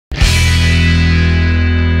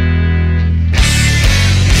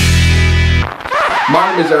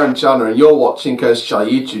My name is Aaron Chandler and you're watching Coast Channel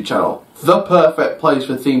YouTube channel, the perfect place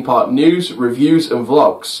for theme park news, reviews and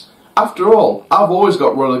vlogs. After all, I've always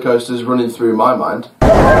got roller coasters running through my mind.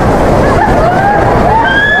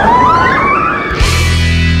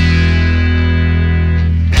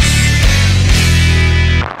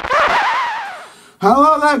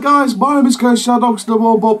 Hello there guys, my name is Coast Channel,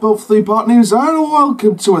 built for Theme Park News, and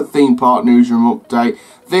welcome to a Theme Park Newsroom update.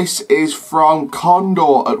 This is from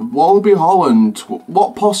Condor at Walibi Holland,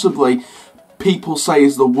 what possibly people say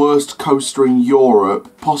is the worst coaster in Europe,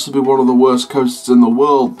 possibly one of the worst coasters in the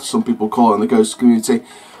world, some people call it in the coaster community.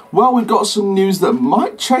 Well, we've got some news that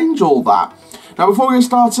might change all that. Now before we get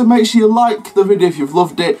started, make sure you like the video if you've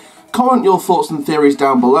loved it, comment your thoughts and theories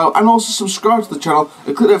down below, and also subscribe to the channel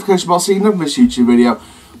and click the notification bell so you never miss a YouTube video.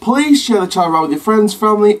 Please share the channel around with your friends,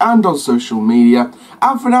 family and on social media.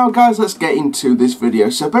 And for now guys, let's get into this video.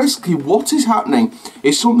 So basically what is happening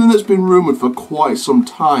is something that's been rumoured for quite some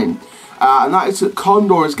time. And that is that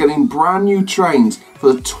Condor is getting brand new trains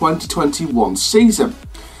for the 2021 season.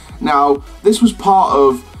 Now this was part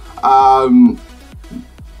of a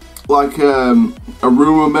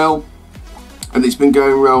rumour mill, and it's been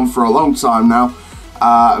going around for a long time now,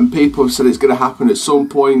 and people have said it's going to happen at some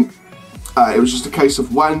point. It was just a case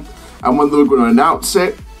of when and when they were going to announce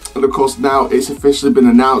it, and of course now it's officially been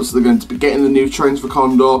announced they're going to be getting the new trains for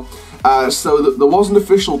Condor. So there was an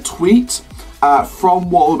official tweet from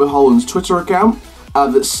Walibi Holland's Twitter account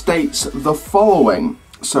that states the following.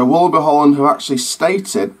 So Walibi Holland have actually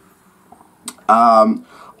stated on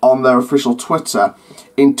their official Twitter,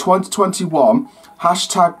 in 2021,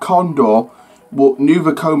 #Condor new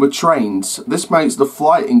Vekoma trains. This makes the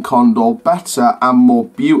flight in Condor better and more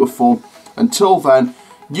beautiful. Until then,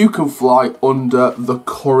 you can fly under the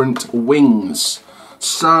current wings.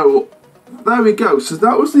 So there we go. So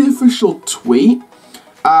that was the official tweet.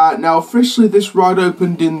 Now officially this ride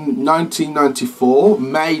opened in 1994,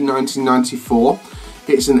 May 1994.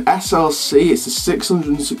 It's an SLC, it's a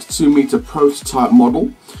 662 metre prototype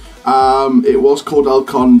model. It was called El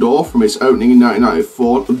Condor from its opening in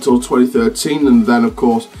 1994 until 2013, and then of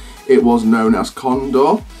course it was known as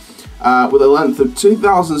Condor, with a length of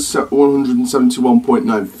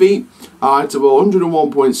 2,171.9 feet, a height of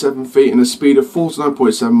 101.7 feet and a speed of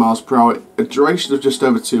 49.7 miles per hour, a duration of just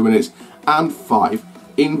over 2 minutes and 5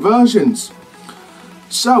 inversions.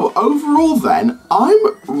 So overall then,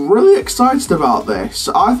 I'm really excited about this.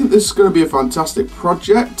 I think this is going to be a fantastic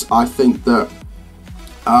project. I think that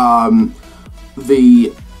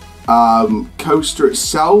the coaster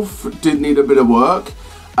itself did need a bit of work.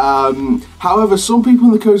 However, some people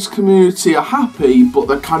in the coaster community are happy, but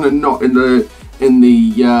they're kind of not on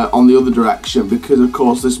the other direction, because of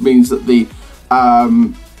course this means that the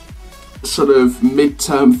sort of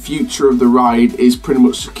mid-term future of the ride is pretty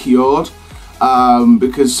much secured.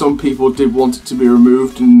 Because some people did want it to be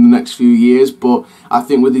removed in the next few years, but I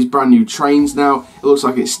think with these brand new trains now, it looks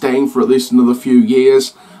like it's staying for at least another few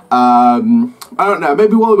years. I don't know,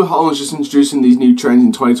 maybe Walibi Holland's just introducing these new trains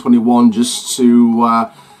in 2021 just to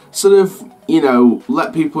sort of, you know,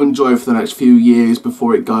 let people enjoy it for the next few years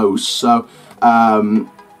before it goes. So,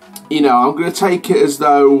 you know, I'm going to take it as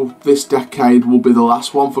though this decade will be the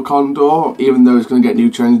last one for Condor, even though it's going to get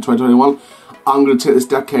new trains in 2021. I'm going to take this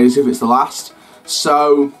decade as if it's the last.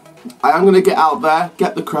 So I am going to get out there,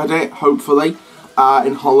 get the credit, hopefully,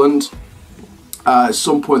 in Holland at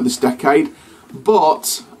some point this decade.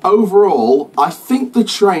 But overall, I think the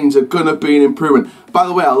trains are going to be an improvement. By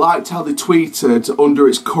the way, I liked how they tweeted under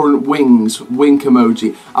its current wings, wink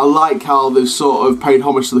emoji. I like how they've sort of paid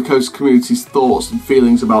homage to the coaster community's thoughts and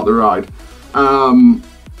feelings about the ride. And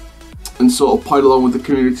sort of played along with the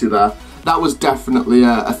community there. That was definitely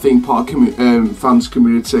a theme park fans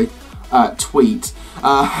community tweet.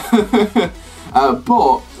 But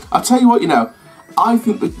I'll tell you what, you know, I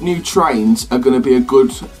think the new trains are going to be a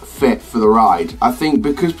good fit for the ride. I think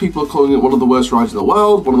because people are calling it one of the worst rides in the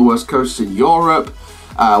world, one of the worst coasters in Europe,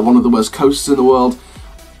 one of the worst coasters in the world,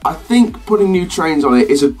 I think putting new trains on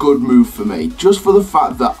it is a good move for me. Just for the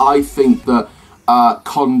fact that I think that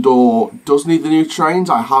Condor does need the new trains.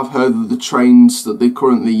 I have heard that the trains that they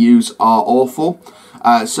currently use are awful.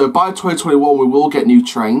 So by 2021 we will get new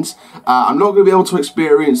trains. I'm not going to be able to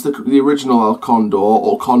experience the original El Condor,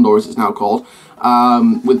 or Condor as it's now called,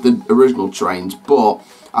 with the original trains, but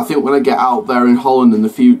I think when I get out there in Holland in the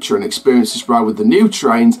future and experience this ride with the new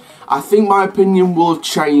trains, I think my opinion will have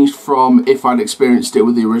changed from if I'd experienced it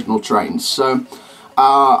with the original trains. So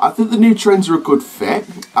I think the new trains are a good fit.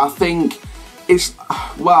 I think it's,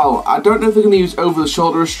 well, I don't know if they're going to use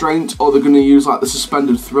over-the-shoulder restraint or they're going to use like the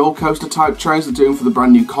suspended thrill coaster type trains they're doing for the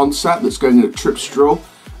brand new concept that's going in at Trip Stroll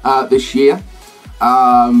this year.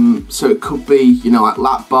 So it could be, you know, like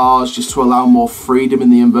lap bars, just to allow more freedom in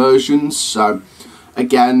the inversions. So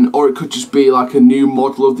again, or it could just be like a new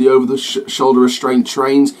model of the over-the-shoulder restraint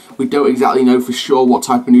trains. We don't exactly know for sure what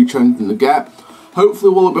type of new train they're going to get.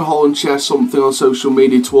 Hopefully Walibi Holland share something on social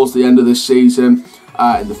media towards the end of this season,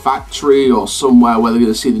 in the factory or somewhere where they're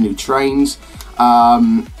going to see the new trains,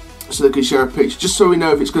 so they can share a picture, just so we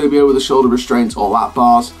know if it's going to be over-the-shoulder restraints or lap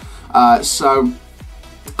bars. So,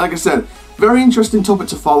 like I said, very interesting topic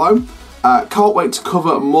to follow. Can't wait to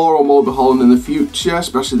cover more on Walibi Holland in the future,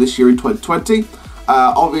 especially this year in 2020.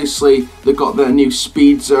 Obviously, they've got their new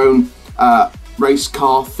Speed Zone race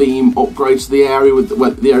car theme upgrade to the area,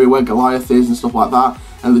 with the area where Goliath is and stuff like that,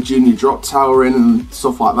 and the Junior Drop Tower in and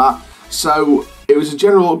stuff like that. So it was a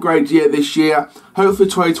general upgrade year this year. Hopefully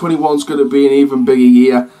 2021 is going to be an even bigger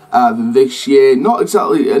year than this year. Not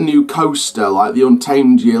exactly a new coaster like the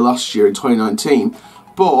Untamed year last year in 2019,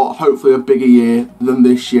 but hopefully a bigger year than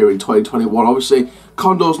this year in 2021. Obviously,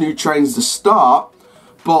 Condor's new train's the start,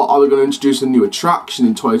 but are they going to introduce a new attraction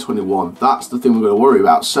in 2021? That's the thing we're going to worry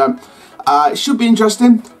about. So it should be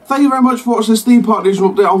interesting. Thank you very much for watching this Theme Park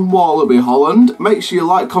Newsroom update on Walibi Holland. Make sure you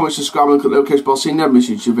like, comment, subscribe, and click the notification bell so you never miss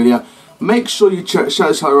a YouTube video. Make sure you share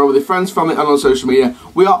this around with your friends, family, and on social media.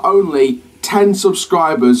 We are only 10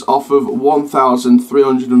 subscribers off of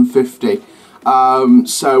 1,350.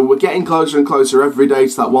 So we're getting closer and closer every day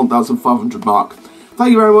to that 1,500 mark.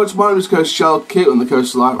 Thank you very much. My name is Coach Shell, keep on the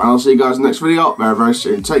coast of life, and I'll see you guys in the next video very, very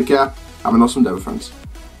soon. Take care. Have an awesome day, my friends.